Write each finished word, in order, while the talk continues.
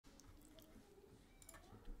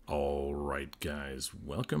Alright guys,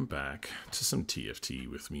 welcome back to some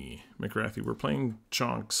TFT with me, Mcwrathy. We're playing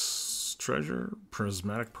Choncc's Treasure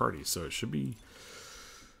Prismatic Party, so it should be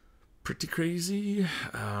pretty crazy.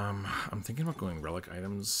 I'm thinking about going relic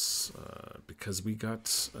items because we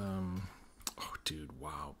got, oh dude,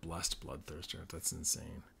 wow, Blessed Bloodthirster, that's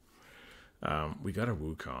insane. We got a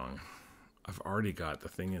WuKong. I've already got, the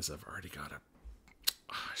thing is I've already got a,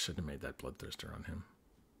 I should have made that Bloodthirster on him.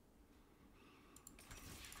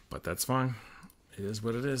 But that's fine. It is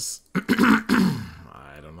what it is.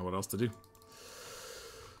 I don't know what else to do.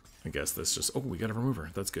 I guess that's just... Oh, we got a remover.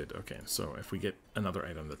 That's good. Okay, so if we get another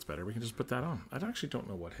item that's better, we can just put that on. I actually don't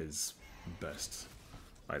know what his best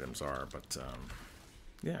items are, but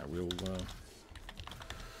yeah, we'll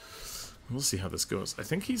see how this goes. I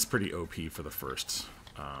think he's pretty OP for the first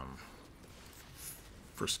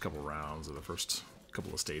couple rounds or the first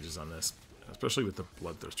couple of stages on this. Especially with the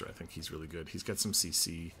Bloodthirster, I think he's really good. He's got some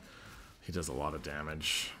CC. He does a lot of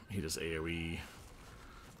damage. He does AoE.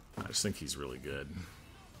 I just think he's really good.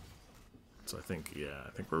 So I think, yeah, I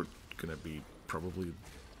think we're going to be probably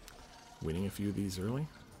winning a few of these early.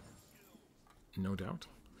 No doubt.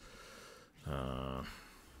 Another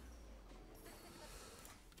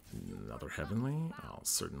Heavenly. I'll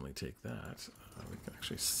certainly take that. We can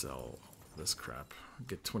actually sell this crap.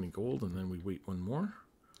 Get 20 gold, and then we wait one more.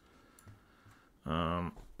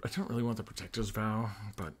 I don't really want the Protector's Vow,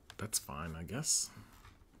 but that's fine, I guess.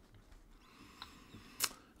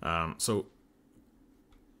 So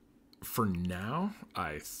for now,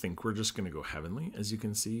 I think we're just going to go Heavenly. As you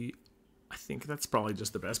can see, I think that's probably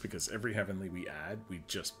just the best because every Heavenly we add, we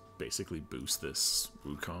just basically boost this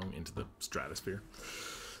WuKong into the stratosphere.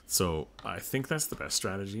 So I think that's the best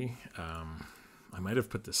strategy. I might have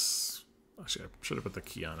put this... Actually, I should have put the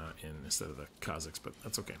Kiana in instead of the Kha'Zix, but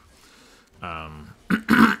that's okay.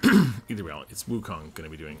 Either way, it's WuKong going to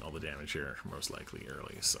be doing all the damage here, most likely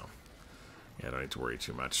early, so yeah, I don't need to worry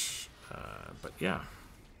too much. But yeah,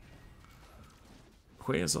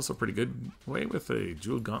 Hui is also pretty good. Hui with a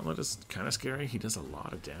Jeweled Gauntlet is kind of scary. He does a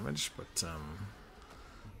lot of damage, but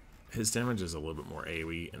his damage is a little bit more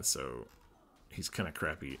AoE, and so he's kind of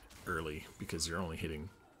crappy early because you're only hitting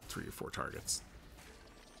 3 or 4 targets.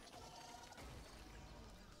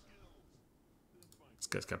 This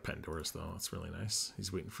guy's got Pandora's though, that's really nice.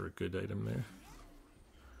 He's waiting for a good item there.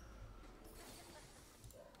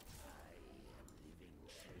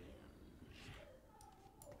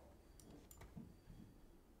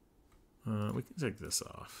 We can take this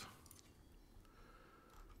off.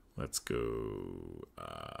 Let's go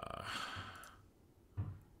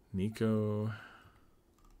Nico,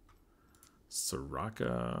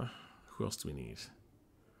 Soraka. Who else do we need?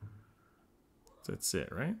 That's it,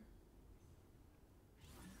 right?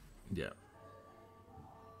 Yeah,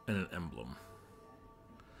 and an emblem.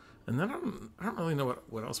 And then I don't really know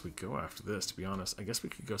what else we go after this, to be honest. I guess we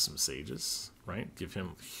could go some Sages, right? Give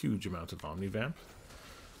him a huge amount of Omnivamp.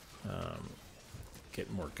 Get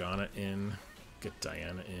Morgana in, get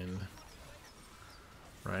Diana in,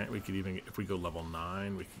 right? We could even, if we go level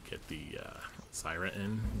 9, we could get the Zyra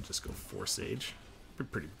in and just go 4 Sage. Be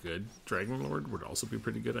pretty good. Dragon Lord would also be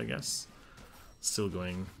pretty good, I guess. Still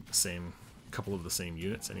going the same... couple of the same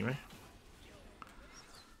units anyway.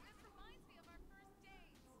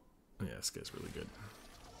 Yeah, this guy's really good.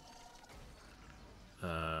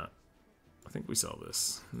 I think we sell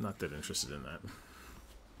this. I'm not that interested in that.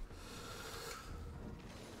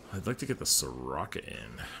 I'd like to get the Soraka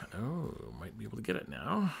in. Oh, might be able to get it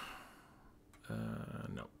now.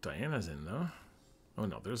 No, Diana's in though. Oh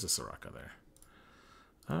no, there's a Soraka there.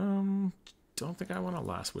 Don't think I want a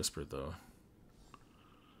Last Whisper though.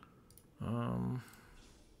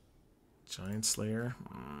 Giant Slayer.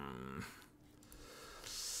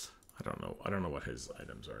 I don't know. I don't know what his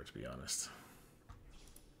items are, to be honest.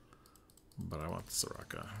 But I want the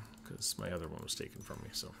Soraka because my other one was taken from me,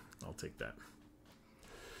 so I'll take that.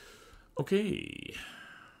 Okay.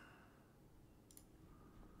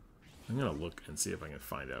 I'm gonna look and see if I can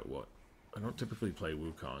find out what. I don't typically play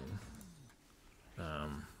WuKong.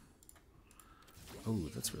 Oh,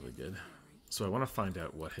 that's really good. So I want to find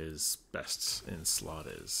out what his best in slot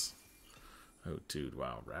is. Oh, dude,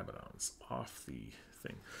 wow, Rabadon's off the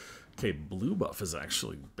thing. Okay, blue buff is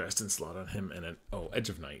actually best in slot on him, and oh, Edge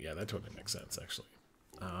of Night, yeah, that totally makes sense, actually.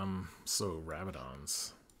 So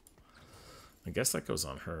Rabadon's. I guess that goes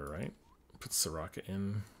on her, right? Put Soraka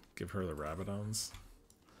in, give her the Rabadons.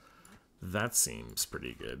 That seems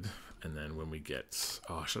pretty good. And then when we get...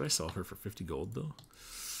 Oh, should I sell her for 50 gold, though?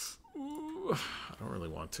 Ooh, I don't really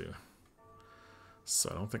want to. So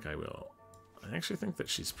I don't think I will. I actually think that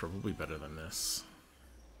she's probably better than this.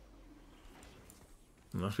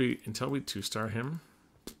 Until we 2-star him,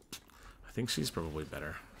 I think she's probably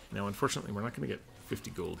better. Now, unfortunately, we're not going to get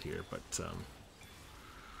 50 gold here, but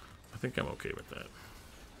I think I'm okay with that.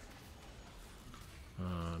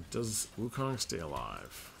 Does Wukong stay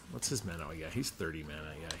alive? What's his mana? Oh, yeah, he's 30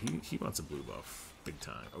 mana. Yeah, he wants a blue buff. Big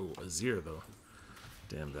time. Oh, Azir, though.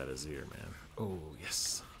 Damn that Azir, man. Oh,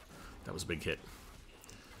 yes. That was a big hit.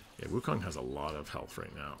 Yeah, Wukong has a lot of health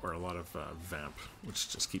right now, or a lot of vamp, which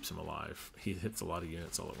just keeps him alive. He hits a lot of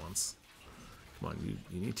units all at once. Come on,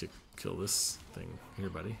 you need to kill this thing. Here,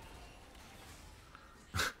 buddy.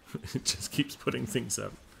 It just keeps putting things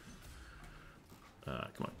up.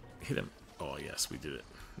 Come on, hit him. Oh, yes, we did it.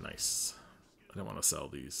 Nice. I don't want to sell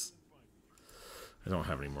these. I don't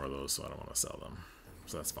have any more of those, so I don't want to sell them.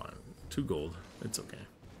 So that's fine. 2 gold. It's okay.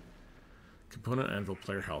 Component anvil,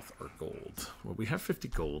 player health, or gold. Well, we have 50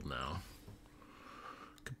 gold now.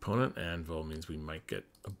 Component anvil means we might get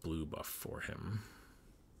a blue buff for him.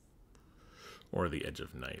 Or the Edge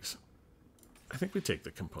of Night. I think we take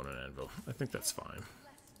the component anvil. I think that's fine.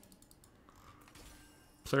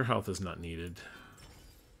 Player health is not needed.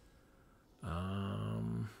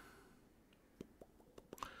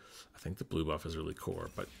 I think the blue buff is really core,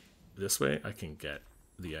 but this way I can get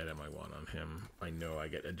the item I want on him. I know I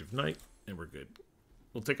get Edge of Night, and we're good.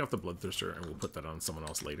 We'll take off the Bloodthirster, and we'll put that on someone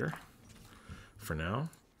else later. For now,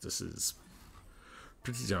 this is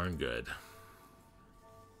pretty darn good.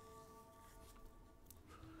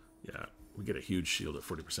 Yeah, we get a huge shield at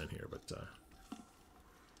 40% here, but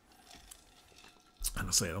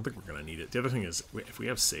honestly, I don't think we're going to need it. The other thing is, if we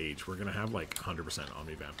have Sage, we're going to have like 100%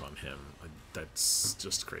 Omnivamp on him. That's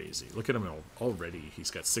just crazy. Look at him already.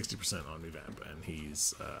 He's got 60% Omnivamp, and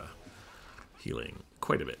he's healing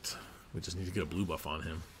quite a bit. We just need to get a blue buff on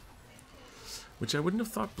him. Which I wouldn't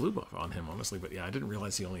have thought blue buff on him, honestly. But yeah, I didn't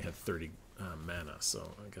realize he only had 30 mana,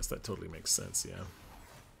 so I guess that totally makes sense, yeah.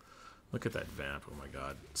 Look at that vamp. Oh my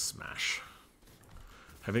god. Smash.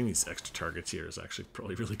 Having these extra targets here is actually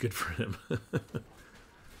probably really good for him.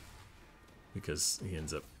 Because he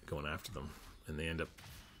ends up going after them. And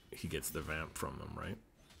he gets the vamp from them, right?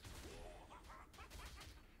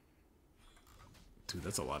 Dude,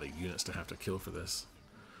 that's a lot of units to have to kill for this.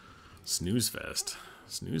 Snooze Fest.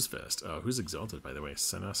 Snooze Fest. Oh, who's exalted, by the way?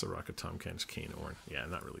 Senna, Soraka, Tahm Kench, Kayn, Ornn. Yeah,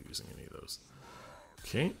 I'm not really using any of those.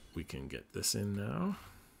 Okay, we can get this in now.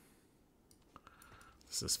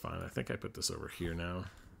 This is fine. I think I put this over here now.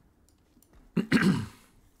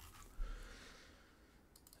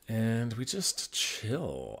 And we just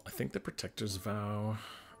chill. I think the Protector's Vow.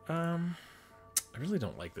 I really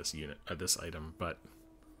don't like this unit, this item, but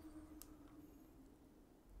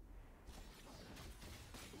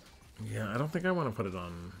yeah, I don't think I want to put it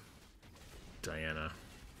on Diana.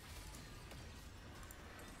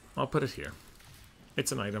 I'll put it here.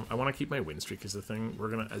 It's an item. I want to keep my win streak is the thing. We're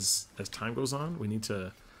gonna, as time goes on, we need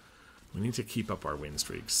to keep up our win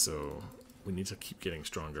streaks. So we need to keep getting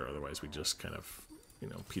stronger. Otherwise, we just kind of, you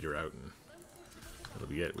know, peter out, and that'll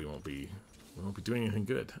be it. We won't be doing anything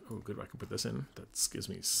good. Oh, good. I can put this in. That gives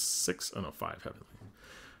me 6. Oh no, 5 heavenly.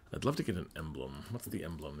 I'd love to get an emblem. What's the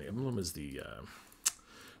emblem? The emblem is the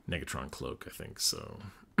Negatron cloak, I think. So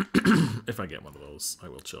if I get one of those, I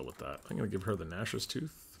will chill with that. I'm gonna give her the Gnasher's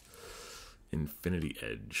Tooth. Infinity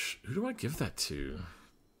Edge. Who do I give that to?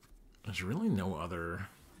 There's really no other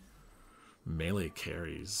melee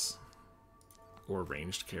carries or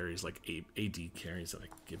ranged carries, like AD carries, that I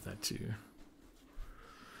could give that to.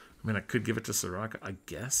 I mean, I could give it to Soraka, I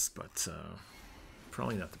guess, but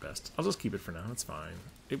probably not the best. I'll just keep it for now. It's fine.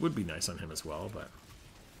 It would be nice on him as well, but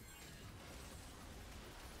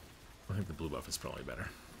I think the blue buff is probably better.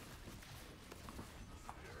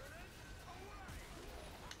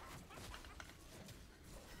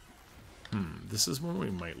 This is one we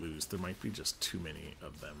might lose. There might be just too many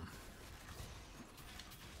of them.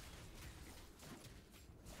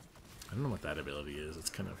 I don't know what that ability is. It's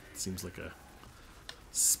kind of, seems like a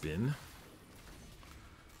spin.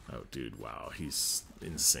 Oh, dude, wow, he's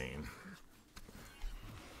insane.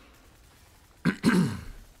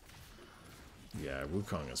 Yeah,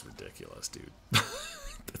 WuKong is ridiculous, dude.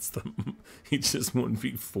 He just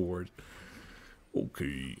 1v4'd.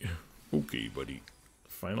 Okay, buddy.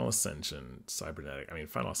 Final Ascension, Cybernetic. I mean,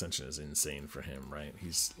 Final Ascension is insane for him, right?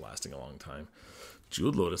 He's lasting a long time.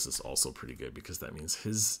 Jeweled Lotus is also pretty good because that means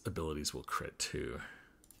his abilities will crit too.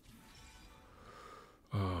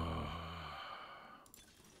 Oh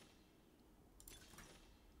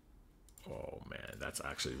man, that's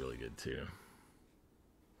actually really good too.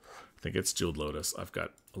 I think it's Jeweled Lotus. I've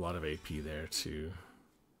got a lot of AP there too.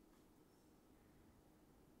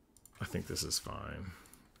 I think this is fine.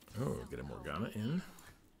 Oh, get a Morgana in.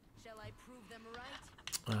 Shall I prove them right?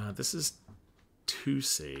 This is 2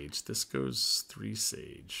 sage. This goes 3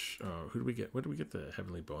 sage. Who do we get? What do we get the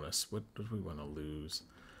heavenly bonus? What do we want to lose?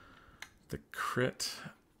 The crit.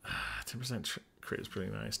 10% crit is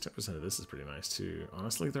pretty nice. 10% of this is pretty nice too.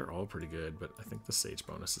 Honestly, they're all pretty good, but I think the sage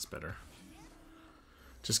bonus is better.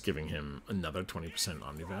 Just giving him another 20%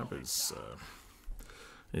 omnivamp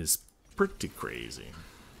is pretty crazy.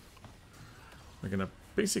 We're gonna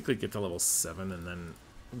basically get to level 7, and then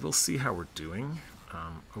we'll see how we're doing.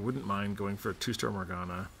 I wouldn't mind going for a 2-star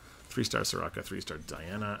Morgana, 3-star Soraka, 3-star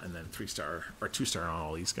Diana, and then 3-star or 2-star on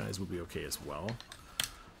all these guys would be okay as well.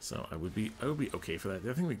 So I would be okay for that.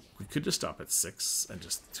 I think we could just stop at 6 and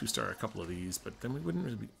just 2-star a couple of these, but then we wouldn't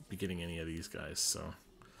really be getting any of these guys. So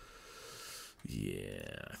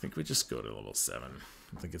yeah, I think we just go to level 7.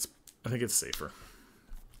 I think it's safer.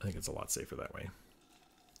 I think it's a lot safer that way.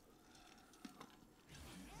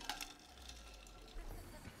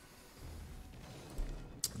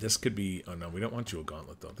 This could be... Oh no, we don't want Jewel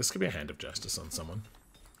Gauntlet though. This could be a Hand of Justice on someone.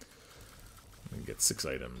 We can get 6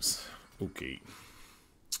 items. Okay.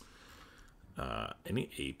 Any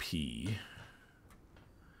AP.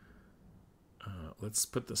 Let's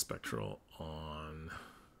put the Spectral on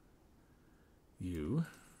you.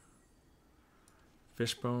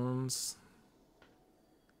 Fishbones.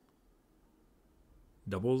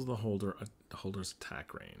 Doubles the holder's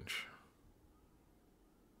attack range.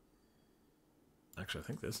 Actually, I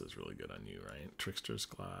think this is really good on you, right? Trickster's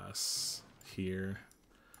Glass here.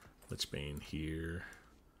 Lichbane here.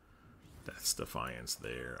 Death's Defiance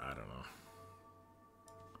there. I don't know.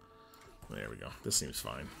 There we go. This seems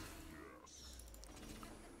fine.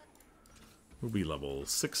 We'll be level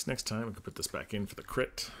 6 next time. We can put this back in for the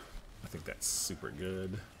crit. I think that's super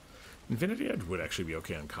good. Infinity Edge would actually be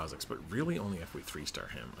okay on Kha'Zix, but really only if we 3-star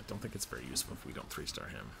him. I don't think it's very useful if we don't 3-star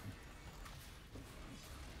him.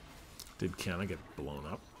 Did Kiana get blown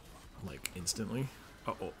up? Like, instantly?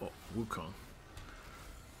 Uh-oh, WuKong.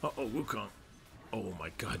 Uh-oh, WuKong. Oh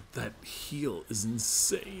my god, that heal is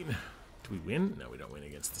insane. Do we win? No, we don't win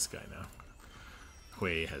against this guy now.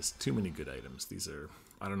 Hui has too many good items. These are...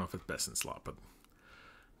 I don't know if it's best in slot, but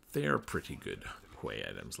they are pretty good Hui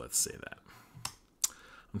items, let's say that.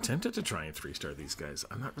 I'm tempted to try and 3-star these guys.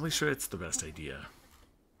 I'm not really sure it's the best idea,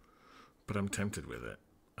 but I'm tempted with it.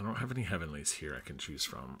 I don't have any heavenlies here I can choose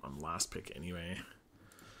from. I'm last pick anyway.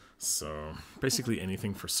 So basically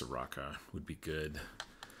anything for Soraka would be good.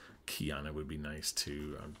 Kiana would be nice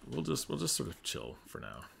too. We'll just sort of chill for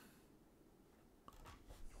now.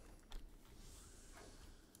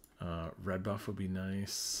 Red buff would be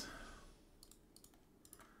nice.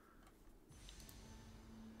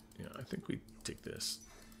 Yeah, I think we take this.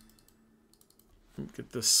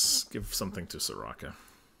 Get this. Give something to Soraka.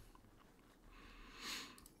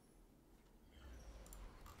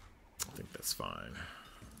 I think that's fine.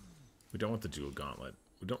 We don't want the Jewel Gauntlet.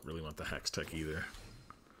 We don't really want the Hex Tech either.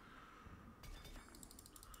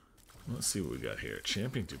 Let's see what we got here.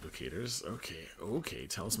 Champion Duplicators. Okay.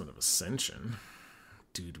 Talisman of Ascension.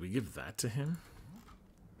 Dude, we give that to him?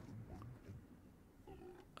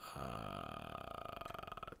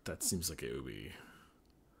 That seems like it would be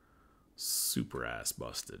super ass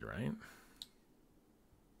busted, right?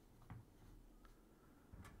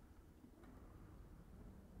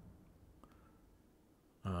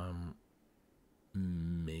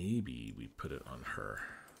 Maybe we put it on her,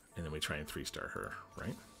 and then we try and 3-star her,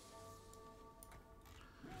 right?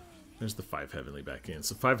 There's the 5 heavenly back in.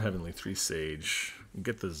 So 5 heavenly, 3 sage.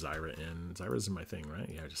 Get the Zyra in. Zyra's in my thing, right?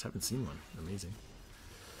 Yeah, I just haven't seen one. Amazing.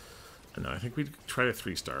 And now I think we'd try to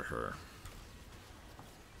 3-star her.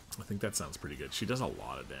 I think that sounds pretty good. She does a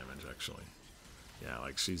lot of damage, actually. Yeah,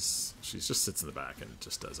 like she's just sits in the back and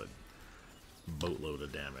just does a boatload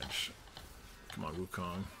of damage. Come on,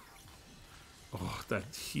 WuKong. Oh, that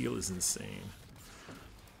heal is insane.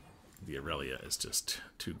 The Aurelia is just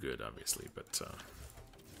too good, obviously, but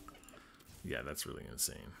yeah, that's really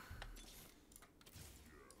insane.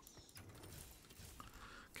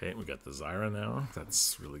 Okay, we got the Zyra now.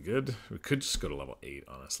 That's really good. We could just go to level 8,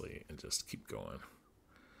 honestly, and just keep going.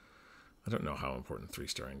 I don't know how important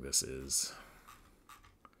 3-starring this is.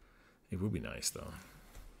 It would be nice, though.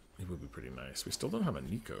 It would be pretty nice. We still don't have a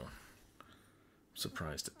Nico. I'm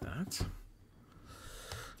surprised at that.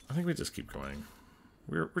 I think we just keep going.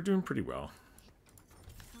 We're doing pretty well.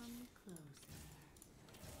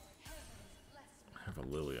 I have a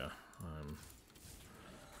Lilia. I'm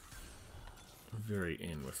very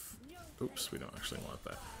in with... Oops, we don't actually want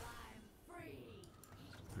that.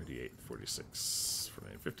 38, 46,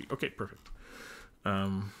 49, 50. Okay, perfect.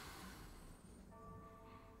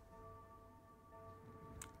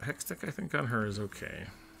 Hextech, I think, on her is okay.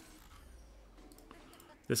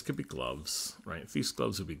 This could be gloves, right? These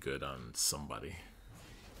gloves would be good on somebody.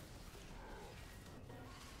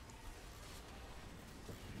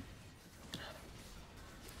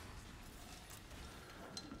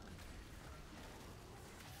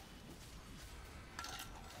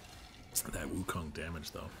 That WuKong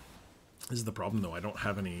damage, though. This is the problem, though. I don't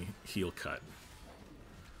have any heal cut.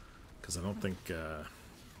 Because I don't think...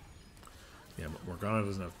 yeah, Morgana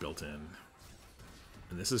doesn't have built-in.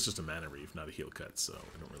 And this is just a mana reef, not a heal cut, so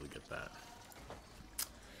I don't really get that.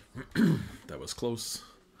 That was close.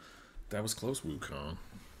 That was close, WuKong.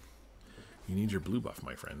 You need your blue buff,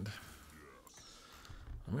 my friend.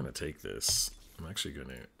 I'm going to take this. I'm actually going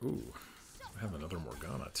to... Ooh, I have another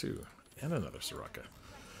Morgana, too. And another Soraka.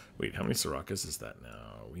 Wait, how many Sorakas is that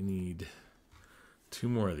now? We need 2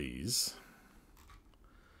 more of these.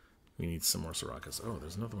 We need some more Sorakas. Oh,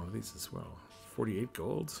 there's another one of these as well. 48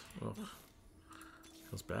 gold? Oh,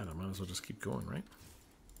 feels bad. I might as well just keep going, right?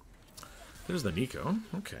 There's the Nico.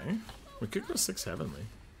 Okay. We could go 6 Heavenly.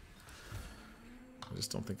 I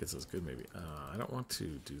just don't think it's as good, maybe. I don't want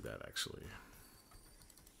to do that, actually.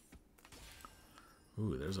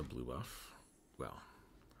 Ooh, there's a blue buff. Well,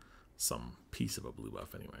 some piece of a blue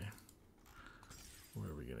buff, anyway. What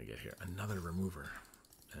are we going to get here? Another remover.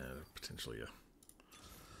 And potentially a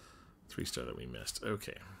 3-star that we missed.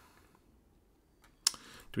 Okay.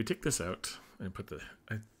 Do we take this out and put the...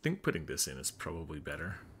 I think putting this in is probably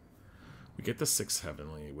better. We get the 6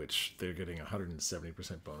 Heavenly, which they're getting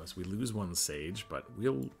 170% bonus. We lose 1 Sage, but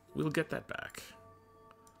we'll get that back.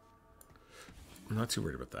 I'm not too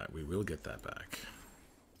worried about that. We will get that back.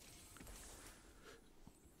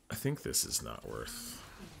 I think this is not worth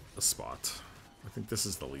a spot. I think this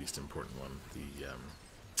is the least important one.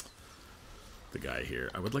 The guy here.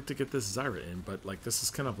 I would like to get this Zyra in, but like this is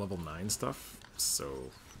kind of level 9 stuff. So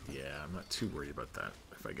yeah, I'm not too worried about that.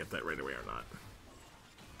 If I get that right away or not.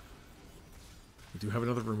 We do have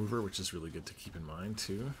another remover, which is really good to keep in mind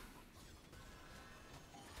too.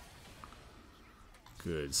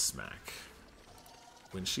 Good smack.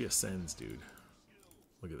 When she ascends, dude.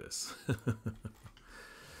 Look at this.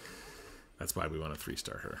 That's why we want to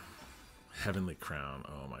 3-star her. Heavenly Crown.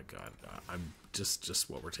 Oh my god. I'm just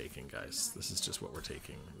what we're taking, guys. This is just what we're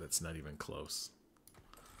taking. That's not even close.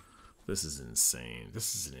 This is insane.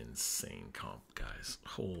 This is an insane comp, guys.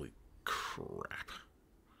 Holy crap.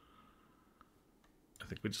 I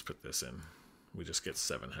think we just put this in. We just get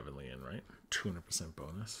 7 Heavenly in, right? 200%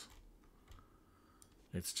 bonus.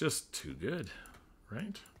 It's just too good,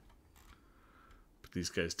 right? Put these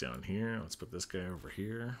guys down here. Let's put this guy over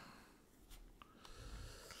here.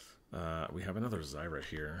 We have another Zyra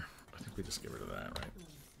here. I think we just get rid of that, right?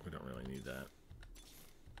 We don't really need that.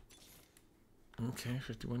 Okay,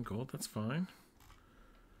 51 gold, that's fine.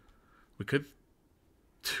 We could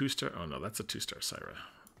 2-star. Oh no, that's a 2-star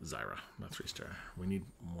Zyra, not 3-star. We need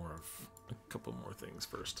more of a couple more things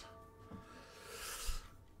first.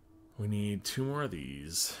 We need 2 more of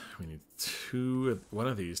these. We need one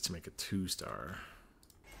of these to make a 2-star.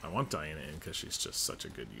 I want Diana in because she's just such a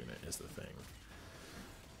good unit, is the thing.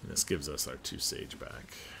 And this gives us our 2 Sage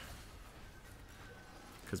back.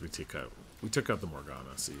 Because we took out the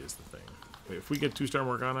Morgana, see, is the thing. If we get 2-star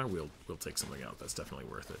Morgana, we'll take something out. That's definitely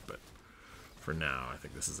worth it, but for now, I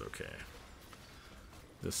think this is okay.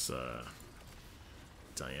 This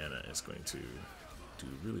Diana is going to do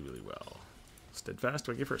really, really well. Steadfast?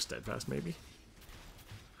 Do I give her a Steadfast, maybe?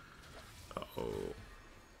 Uh-oh.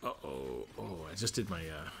 Uh-oh. Oh, I just did my,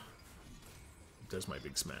 there's my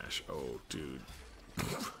big smash. Oh, dude.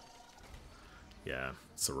 Yeah,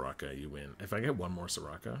 Soraka, you win. If I get 1 more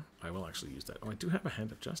Soraka, I will actually use that. Oh, I do have a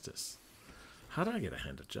Hand of Justice. How did I get a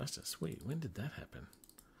Hand of Justice? Wait, when did that happen?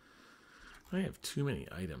 I have too many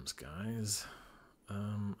items, guys. I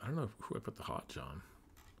don't know who I put the Hot John.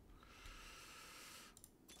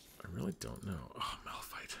 I really don't know. Oh,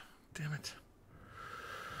 Malphite. Damn it.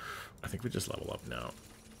 I think we just level up now.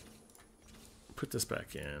 Put this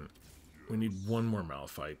back in. We need 1 more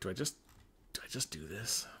Malphite. Do I just do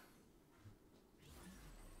this?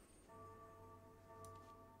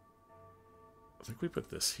 I think we put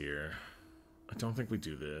this here. I don't think we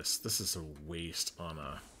do this. This is a waste on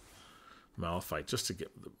a Malphite just to get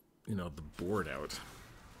the, the board out.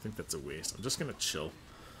 I think that's a waste. I'm just gonna chill.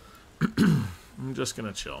 I'm just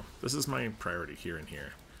gonna chill. This is my priority here and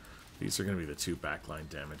here. These are gonna be the 2 backline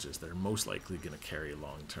damages. They're most likely gonna carry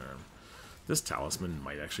long term. This talisman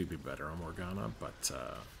might actually be better on Morgana, but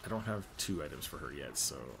I don't have 2 items for her yet,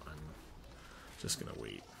 so I'm just gonna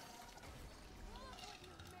wait.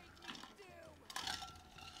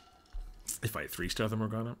 If I 3-star the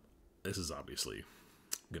Morgana, this is obviously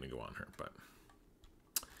gonna go on her, but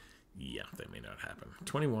Yeah, that may not happen.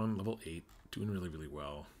 21, level 8, doing really, really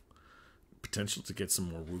well. Potential to get some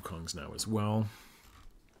more Wukongs now as well.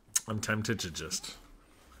 I'm tempted to just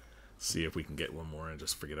see if we can get one more and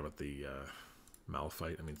just forget about the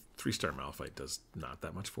Malphite. I mean, 3-star Malphite does not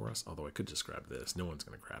that much for us, although I could just grab this. No one's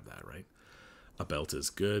going to grab that, right? A belt is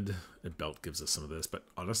good. A belt gives us some of this, but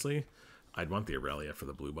honestly, I'd want the Aurelia for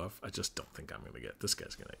the blue buff. I just don't think I'm going to get... This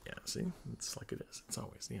guy's going to... Yeah, see? It's like it is. It's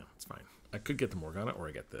always... Yeah, it's fine. I could get the Morgana or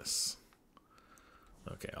I get this.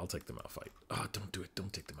 Okay, I'll take the Malphite. Oh, don't do it.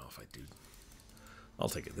 Don't take the Malphite, dude. I'll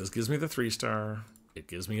take it. This gives me the 3-star. It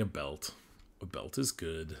gives me a belt. A belt is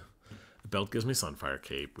good. A belt gives me Sunfire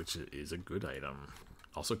Cape, which is a good item.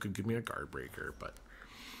 Also could give me a Guard Breaker, but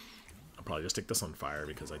I'll probably just take the Sunfire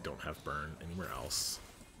because I don't have Burn anywhere else.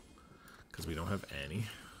 Because we don't have any.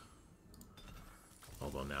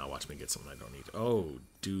 Although now, watch me get something I don't need. Oh,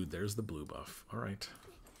 dude, there's the blue buff. Alright.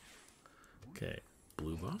 Okay,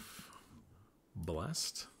 blue buff.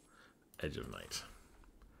 Blessed. Edge of Night.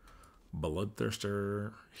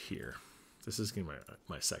 Bloodthirster here. This is going to be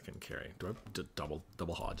my second carry. Do I have to double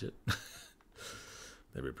hodge it?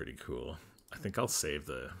 That'd be pretty cool. I think I'll save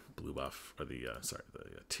the blue buff, or the,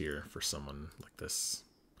 tier for someone like this.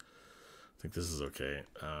 I think this is okay.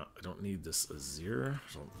 I don't need this Azir.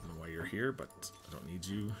 I don't know why you're here, but I don't need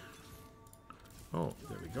you. Oh,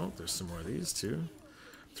 there we go. There's some more of these too.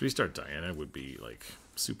 3-star Diana would be like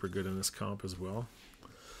super good in this comp as well.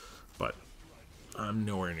 But I'm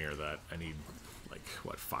nowhere near that. I need like,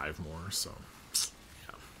 what, 5 more? So,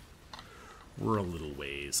 yeah. We're a little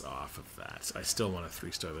ways off of that. I still want to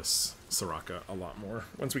 3-star this Soraka a lot more.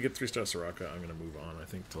 Once we get 3-star Soraka, I'm going to move on, I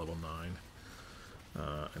think, to level 9.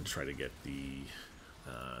 And try to get the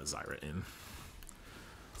Zyra in.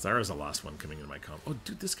 Zyra's the last one coming into my comp. Oh,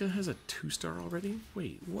 dude, this guy has a 2-star already?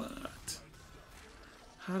 Wait, what?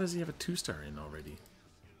 How does he have a 2-star in already?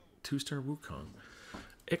 2-star Wukong.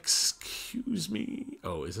 Excuse me.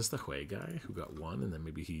 Oh, is this the Hui guy who got 1 and then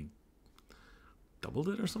maybe he doubled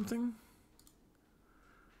it or something?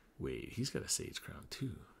 Wait, he's got a Sage Crown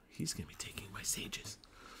too. He's going to be taking my sages.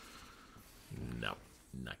 No.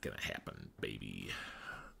 Not gonna happen, baby.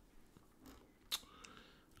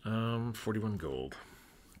 41 gold.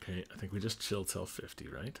 Okay, I think we just chill till 50,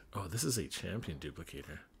 right? Oh, this is a champion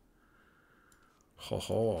duplicator. Ho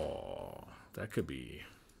ho. That could be...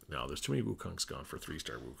 No, there's too many Wukongs gone for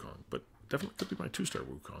 3-star Wukong, but definitely could be my 2-star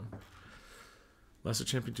Wukong. Lesser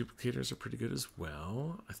champion duplicators are pretty good as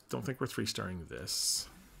well. I don't think we're 3-starring this.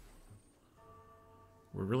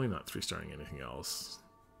 We're really not 3-starring anything else.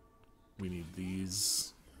 We need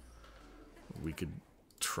these. We could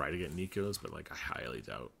try to get Nico's, but like I highly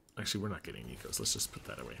doubt. Actually, we're not getting Nico's. Let's just put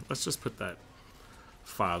that away. Let's just put that,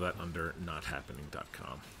 file that under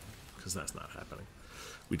nothappening.com, because that's not happening.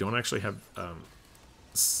 We don't actually have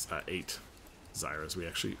 8 Zyras. We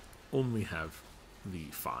actually only have the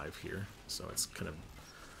 5 here, so it's kind of,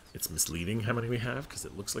 it's misleading how many we have, because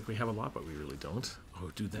it looks like we have a lot, but we really don't.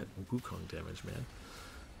 Oh, dude, that Wukong damage, man.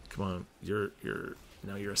 Come on,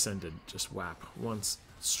 now you're ascended. Just whap once.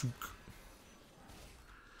 Sook.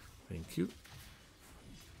 Thank you.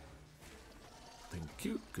 Thank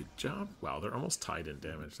you. Good job. Wow, they're almost tied in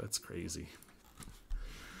damage. That's crazy.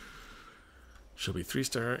 She'll be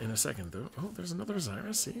 3-star in a second, though. Oh, there's another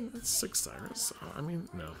Zyra. See, that's 6 Zyras. I mean,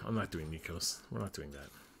 no, I'm not doing Nikos. We're not doing that.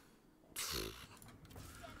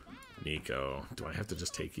 Nico, do I have to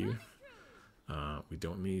just take you? We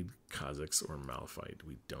don't need Kha'Zix or Malphite.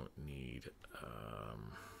 We don't need...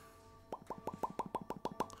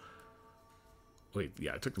 Wait,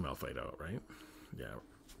 yeah, I took the Malphite out, right? Yeah,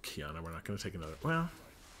 Kiana, we're not going to take another... Well,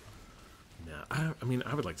 yeah, I mean,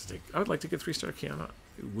 I would like to get 3-star Kiana.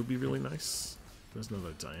 It would be really nice. There's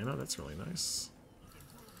another Diana. That's really nice.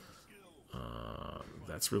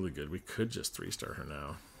 That's really good. We could just 3-star her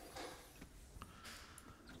now.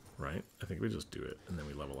 Right? I think we just do it, and then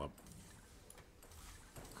we level up.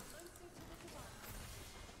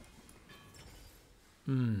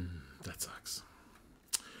 That sucks.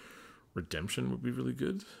 Redemption would be really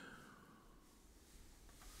good.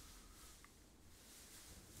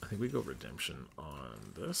 I think we go redemption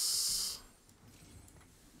on this.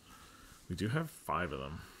 We do have 5 of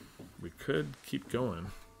them. We could keep going.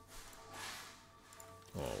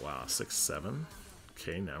 Oh wow, 6, 7.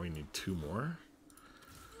 Okay, now we need 2 more.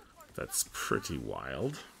 That's pretty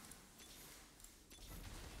wild.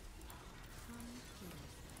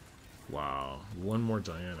 Wow, 1 more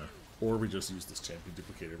Diana. Or we just use this champion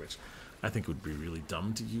duplicator, which I think would be really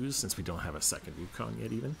dumb to use since we don't have a second Wukong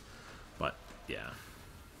yet even. But, yeah.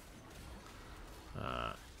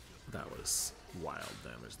 That was wild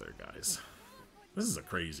damage there, guys. This is a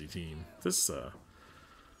crazy team. This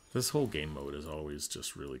This whole game mode is always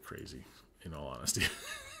just really crazy, in all honesty.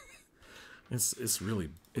 it's really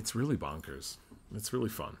bonkers. It's really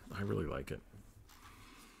fun. I really like it.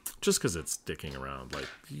 Just because it's dicking around. Like,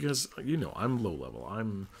 you guys, you know, I'm low level.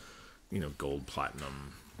 I'm, you know, gold,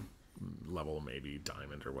 platinum level, maybe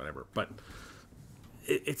diamond or whatever. But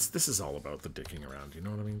this is all about the dicking around. You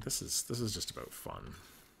know what I mean? This is just about fun.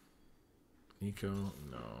 Nico,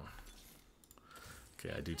 no.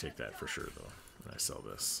 Okay, I do take that for sure though. And I sell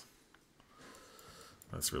this.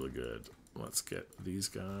 That's really good. Let's get these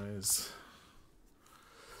guys.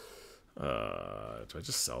 Do I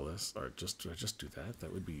just sell this, or do I just do that?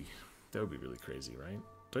 That would be really crazy, right?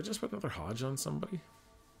 Do I just put another Hodge on somebody?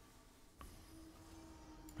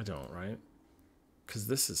 I don't, right? Because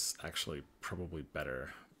this is actually probably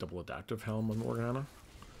better. Double adaptive helm on Morgana.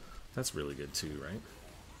 That's really good too, right?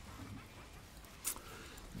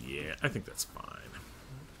 Yeah, I think that's fine.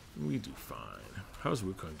 We do fine. How's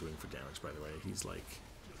WuKong doing for damage, by the way? He's like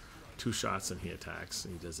 2 shots and he attacks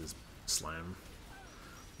and he does his slam.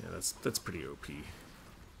 Yeah, that's pretty OP.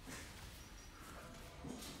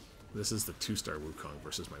 This is the 2-star WuKong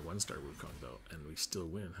versus my 1-star WuKong though, and we still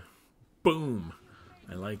win. Boom!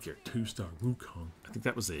 I like your 2-star WuKong. I think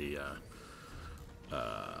that was a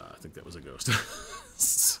ghost.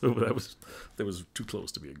 So that was too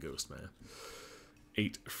close to be a ghost, man.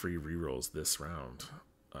 8 free rerolls this round.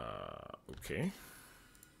 Okay.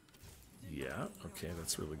 Yeah, okay,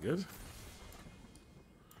 that's really good.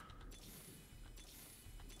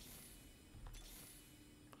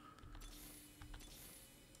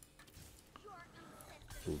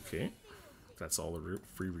 Okay. That's all the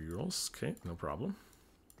free rerolls. Okay, no problem.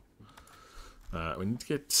 We need to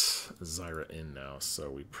get Zyra in now, so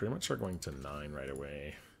we pretty much are going to 9 right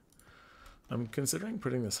away. I'm considering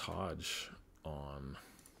putting this Hodge on.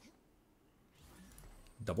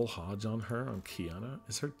 Double Hodge on her, on Kiana.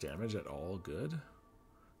 Is her damage at all good?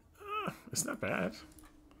 It's not bad.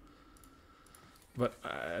 But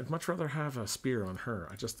I'd much rather have a spear on her.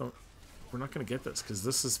 I just don't... We're not going to get this, because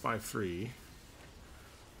this is 5-3.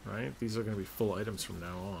 Right? These are going to be full items from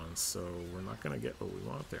now on, so we're not going to get what we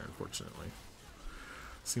want there, unfortunately.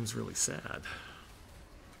 Seems really sad.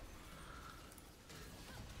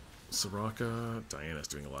 Soraka, Diana's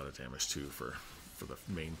doing a lot of damage too for the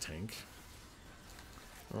main tank.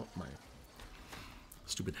 Oh, my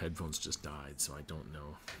stupid headphones just died, so I don't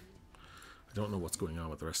know. I don't know what's going on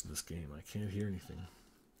with the rest of this game. I can't hear anything.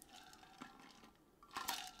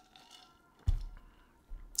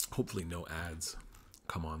 Hopefully no ads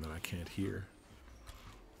come on that I can't hear.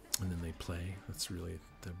 And then they play.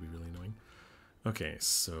 That'd be really annoying. Okay,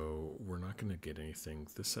 so we're not going to get anything.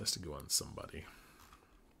 This has to go on somebody.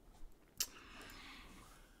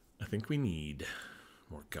 I think we need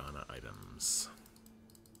Morgana items.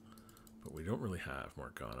 But we don't really have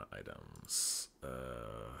Morgana items.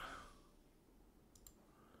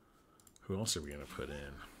 Who else are we going to put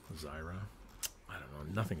in? Zyra? I don't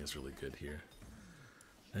know. Nothing is really good here.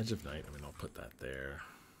 Edge of Night, I mean, I'll put that there.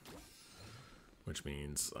 Which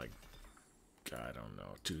means, like, I don't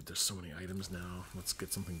know. Dude, there's so many items now. Let's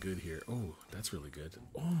get something good here. Oh, that's really good.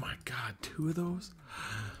 Oh my god, 2 of those?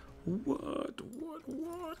 What?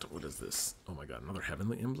 What is this? Oh my god, another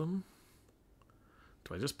Heavenly Emblem?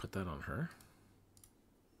 Do I just put that on her?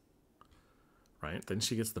 Right? Then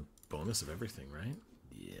she gets the bonus of everything, right?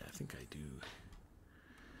 Yeah, I think I do.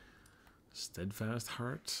 Steadfast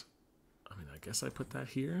Heart. I mean, I guess I put that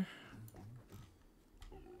here.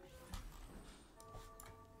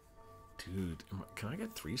 Dude, can I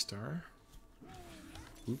get 3-star?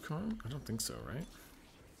 WuKong? I don't think so, right?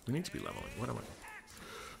 We need to be leveling. What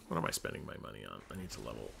am I spending my money on? I need to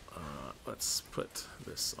level. Let's put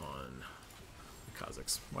this on the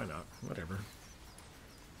Kazakhs. Why not? Whatever.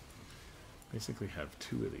 Basically have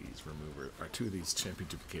 2 of these remover, or 2 of these champion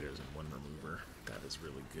duplicators and 1 remover. That is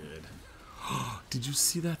really good. Did you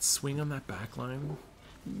see that swing on that back line?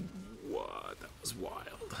 What? That was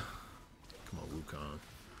wild. Come on, WuKong.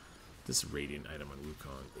 This radiant item on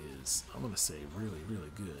WuKong is, I'm going to say, really, really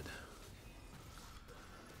good.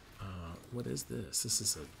 What is this? This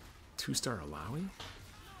is a 2-star Alawi?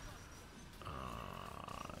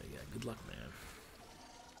 Yeah, good luck, man.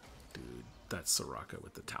 Dude, that Soraka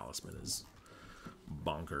with the talisman is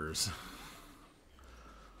bonkers.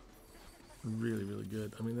 Really, really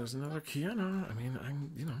good. I mean, there's another Kiana. I mean,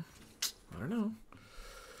 I don't know.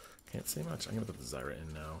 Can't say much. I'm going to put the Zyra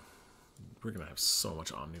in now. We're going to have so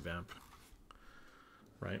much Omnivamp.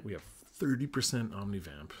 Right? We have 30%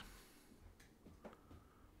 Omnivamp.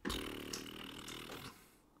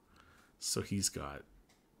 So he's got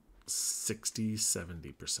 60,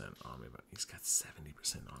 70% Omnivamp. He's got 70%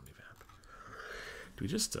 Omnivamp. we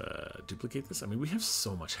just duplicate this? I mean, we have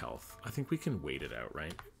so much health. I think we can wait it out,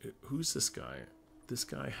 right? Who's this guy? This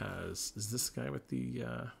guy has... Is this guy with the...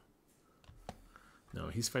 No,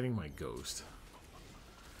 he's fighting my ghost.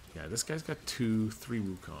 Yeah, this guy's got 2, 3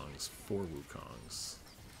 WuKongs, 4 WuKongs.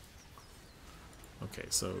 Okay,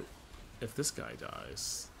 so if this guy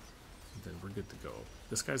dies, then we're good to go.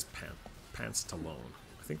 This guy's pants to loan.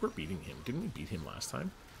 I think we're beating him. Didn't we beat him last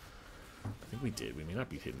time? I think we did. We may not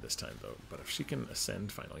beat him this time, though. But if she can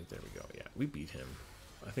ascend finally, there we go. Yeah, we beat him.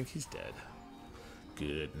 I think he's dead.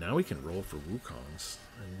 Good. Now we can roll for WuKongs,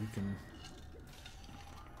 and we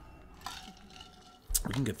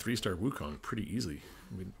can get 3-star WuKong pretty easily.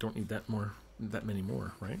 We don't need that many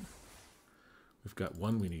more, right? We've got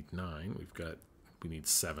 1. We need 9. We need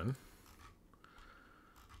 7.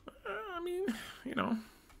 I mean, you know,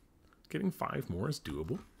 getting 5 more is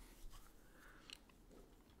doable.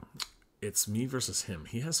 It's me versus him.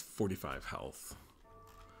 He has 45 health.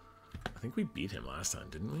 I think we beat him last time,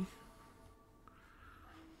 didn't we?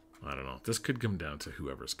 I don't know. This could come down to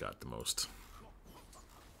whoever's got the most.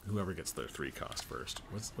 Whoever gets their 3 cost first.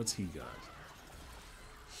 What's he got?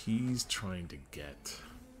 He's trying to get...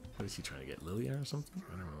 What is he trying to get? Lilia or something?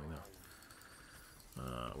 I don't really know.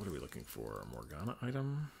 What are we looking for? A Morgana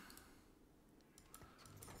item?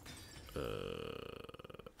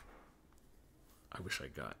 I wish I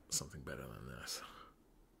got something better than this.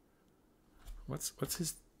 What's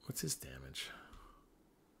his damage?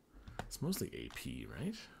 It's mostly AP,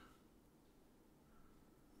 right?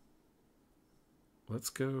 Let's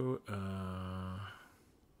go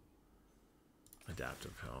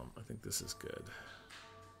Adaptive Helm. I think this is good.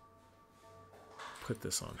 Put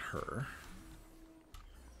this on her.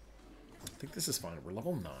 I think this is fine. We're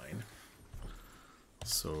level 9.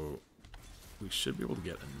 So we should be able to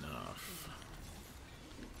get enough.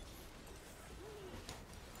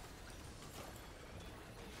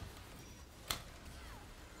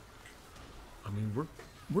 I mean,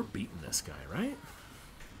 we're beating this guy, right?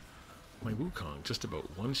 My WuKong just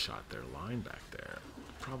about one-shot their line back there.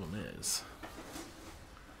 The problem is...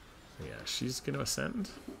 Yeah, she's going to ascend?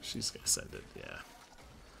 She's going to ascend it, yeah.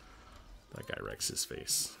 That guy wrecks his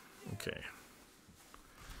face. Okay.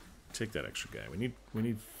 Take that extra guy. We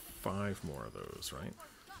need 5 more of those, right?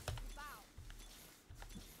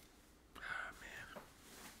 Ah, man.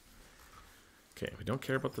 Okay, we don't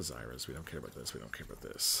care about the Zyras. We don't care about this. We don't care about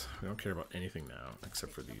this. We don't care about anything now,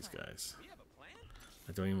 except for these guys.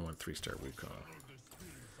 I don't even want 3-star WuKong.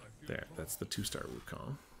 There, that's the 2-star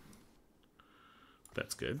WuKong.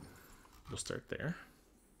 That's good. We'll start there.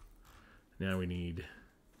 Now we need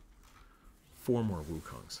 4 more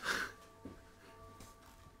WuKongs.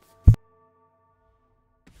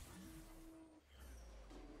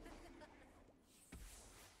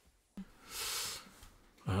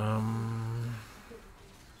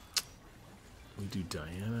 We do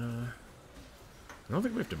Diana. I don't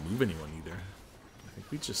think we have to move anyone either. I think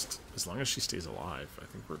we just, as long as she stays alive, I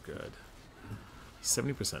think we're good.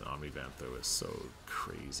 70% Omnivamp, though, is so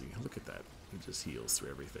crazy. Look at that. He just heals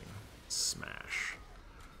through everything. Smash.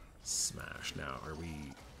 Smash. Now, are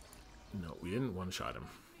we... No, we didn't one-shot him.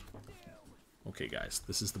 Okay, guys,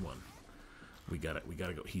 this is the one. We gotta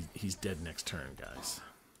go. He's dead next turn, guys.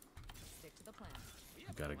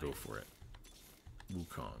 We gotta go for it.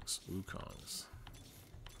 WuKongs. WuKongs.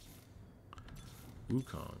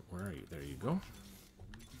 WuKong, where are you? There you go.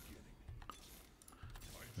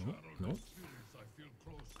 Nope, nope.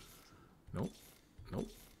 Nope, nope,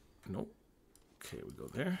 nope. Okay, we go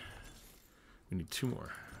there. We need 2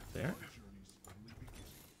 more. There.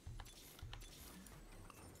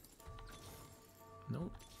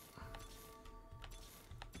 Nope.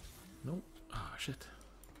 Nope. Ah, shit.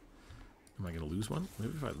 Am I gonna lose one?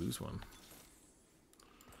 Maybe if I lose one.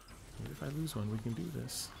 Maybe if I lose one, we can do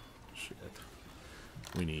this. Shit.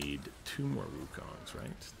 We need 2 more WuKongs, right?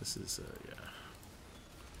 This is, yeah.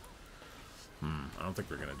 I don't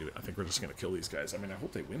think we're gonna do it. I think we're just gonna kill these guys. I mean, I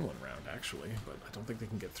hope they win one round, actually, but I don't think they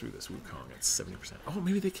can get through this WuKong at 70%. Oh,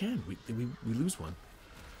 maybe they can. We lose one.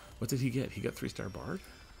 What did he get? He got 3-star Bard?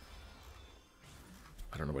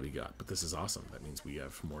 I don't know what he got, but this is awesome. That means we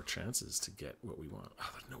have more chances to get what we want. Oh,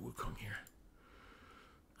 there's no WuKong here.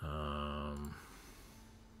 I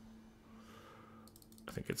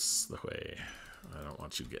think it's the way. I don't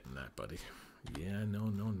want you getting that, buddy. Yeah, no,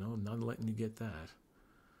 not letting you get that.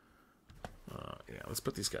 Yeah, let's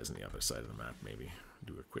put these guys on the other side of the map, maybe.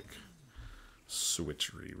 Do a quick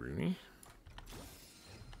switchery Rooney.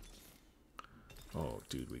 Oh,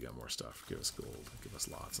 dude, we got more stuff. Give us gold. Give us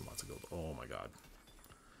lots and lots of gold. Oh, my God.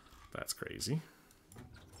 That's crazy.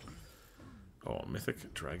 Oh,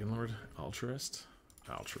 Mythic Dragonlord. Altruist.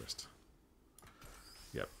 Altruist.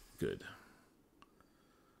 Good.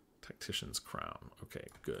 Tactician's crown. Okay,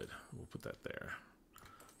 good. We'll put that there.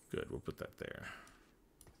 Good, we'll put that there.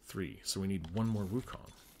 3. So we need one more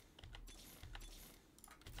WuKong.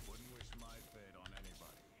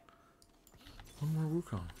 One more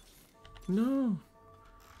WuKong. No.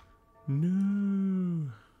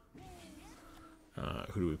 No.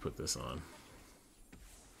 Who do we put this on?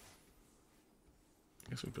 I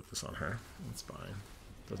guess we put this on her. That's fine.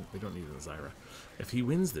 We don't need a Zyra. If he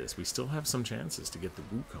wins this, we still have some chances to get the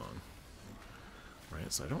WuKong. Right,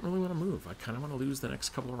 so I don't really want to move. I kind of want to lose the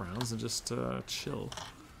next couple of rounds and just chill.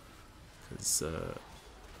 Because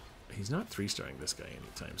he's not 3-starring this guy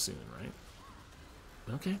anytime soon, right?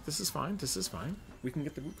 Okay, this is fine. This is fine. We can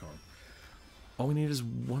get the WuKong. All we need is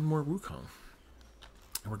one more WuKong.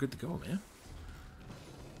 And we're good to go, man.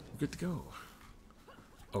 We're good to go.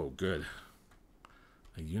 Oh, good.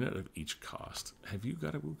 A unit of each cost. Have you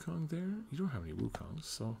got a WuKong there? You don't have any WuKongs,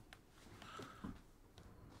 so...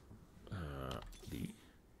 D.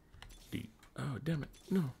 Oh, damn it.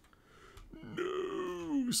 No.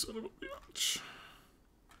 No, son of a bitch.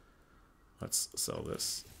 Let's sell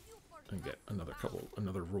this and get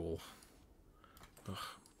another roll. Ugh,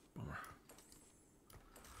 bummer.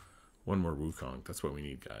 One more WuKong. That's what we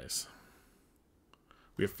need, guys.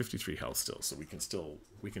 We have 53 health still, so we can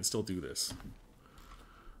still do this.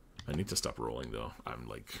 I need to stop rolling though. I'm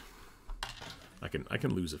like, I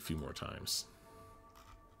can lose a few more times.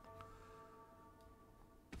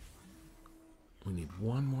 We need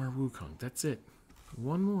one more WuKong. That's it.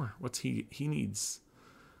 One more. What's he needs?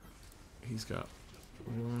 He's got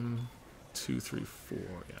 1, 2, 3, 4.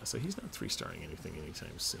 Yeah, so he's not 3-starring anything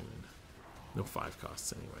anytime soon. No 5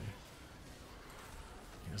 costs anyway.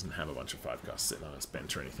 He doesn't have a bunch of 5 costs sitting on his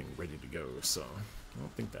bench or anything ready to go, so I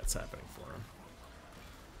don't think that's happening for him.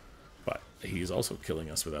 But he's also killing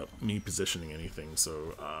us without me positioning anything,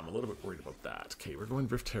 so I'm a little bit worried about that. Okay, we're going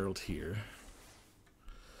Rift Herald here.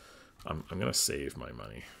 I'm going to save my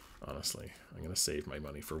money, honestly. I'm going to save my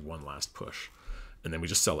money for one last push. And then we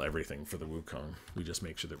just sell everything for the WuKong. We just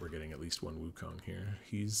make sure that we're getting at least one WuKong here.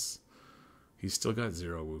 He's still got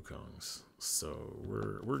 0 WuKongs, so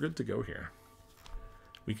we're good to go here.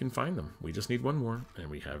 We can find them. We just need one more, and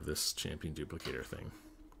we have this champion duplicator thing.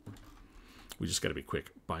 We just got to be quick.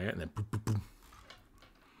 Buy it, and then boom, boom, boom.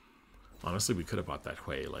 Honestly, we could have bought that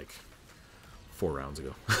Hui like 4 rounds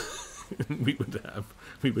ago. we would have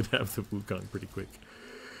the WuKong pretty quick.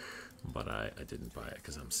 But I didn't buy it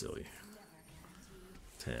because I'm silly.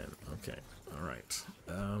 10. Okay. All right.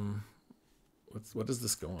 What does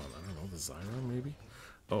this go on? I don't know. The Zyra maybe?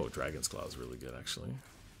 Oh, Dragon's Claw is really good actually.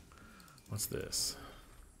 What's this?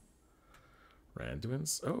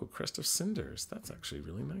 Randuin's. Oh, Crest of Cinders. That's actually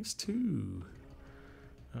really nice too.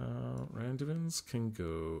 Randuin's can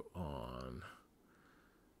go on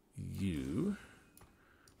you.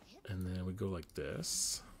 And then we go like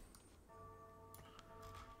this.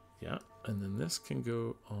 Yeah, and then this can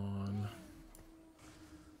go on.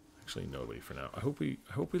 Actually, nobody for now. I hope we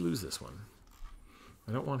lose this one.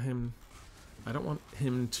 I don't want him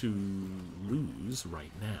to lose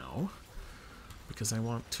right now because I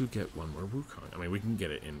want to get one more WuKong. I mean, we can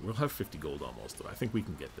get it in. We'll have 50 gold almost, though. I think we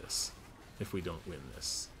can get this if we don't win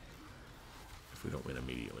this. If we don't win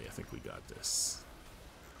immediately, I think we got this.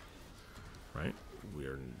 Right?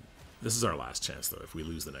 This is our last chance, though. If we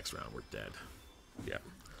lose the next round, we're dead. Yeah.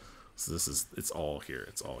 So it's all here.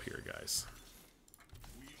 It's all here, guys.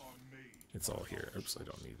 It's all here. Oops, I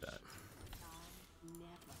don't need that.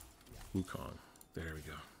 WuKong. There we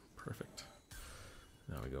go. Perfect.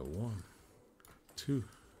 Now we go 1, 2,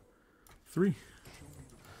 3.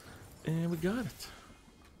 And we got it.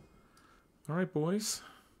 Alright, boys.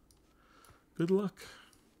 Good luck.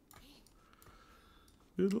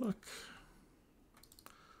 Good luck.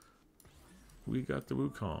 We got the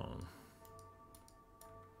WuKong.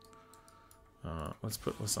 Let's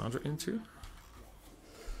put Lysandra into.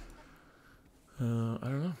 I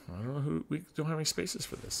don't know. I don't know who. We don't have any spaces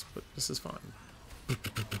for this, but this is fun.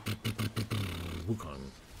 WuKong,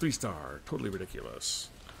 3-star, totally ridiculous.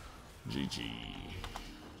 GG.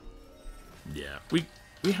 Yeah, we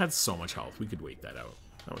had so much health. We could wait that out.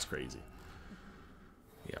 That was crazy.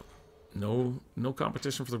 Yeah. No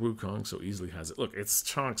competition for the WuKong, so easily has it. Look, it's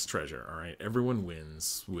Choncc's treasure, alright? Everyone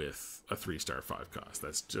wins with a 3-star 5 cost.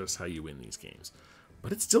 That's just how you win these games.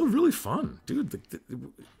 But it's still really fun. Dude,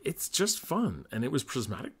 it's just fun. And it was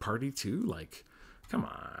Prismatic Party too. Like, come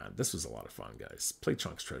on. This was a lot of fun, guys. Play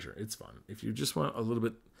Choncc's treasure. It's fun. If you just want a little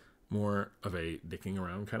bit more of a dicking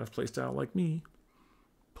around kind of playstyle like me,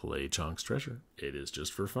 play Choncc's treasure. It is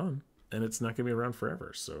just for fun. And it's not going to be around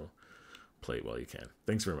forever, so... play it while you can.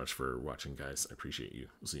 Thanks very much for watching, guys. I appreciate you.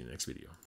 We'll see you in the next video.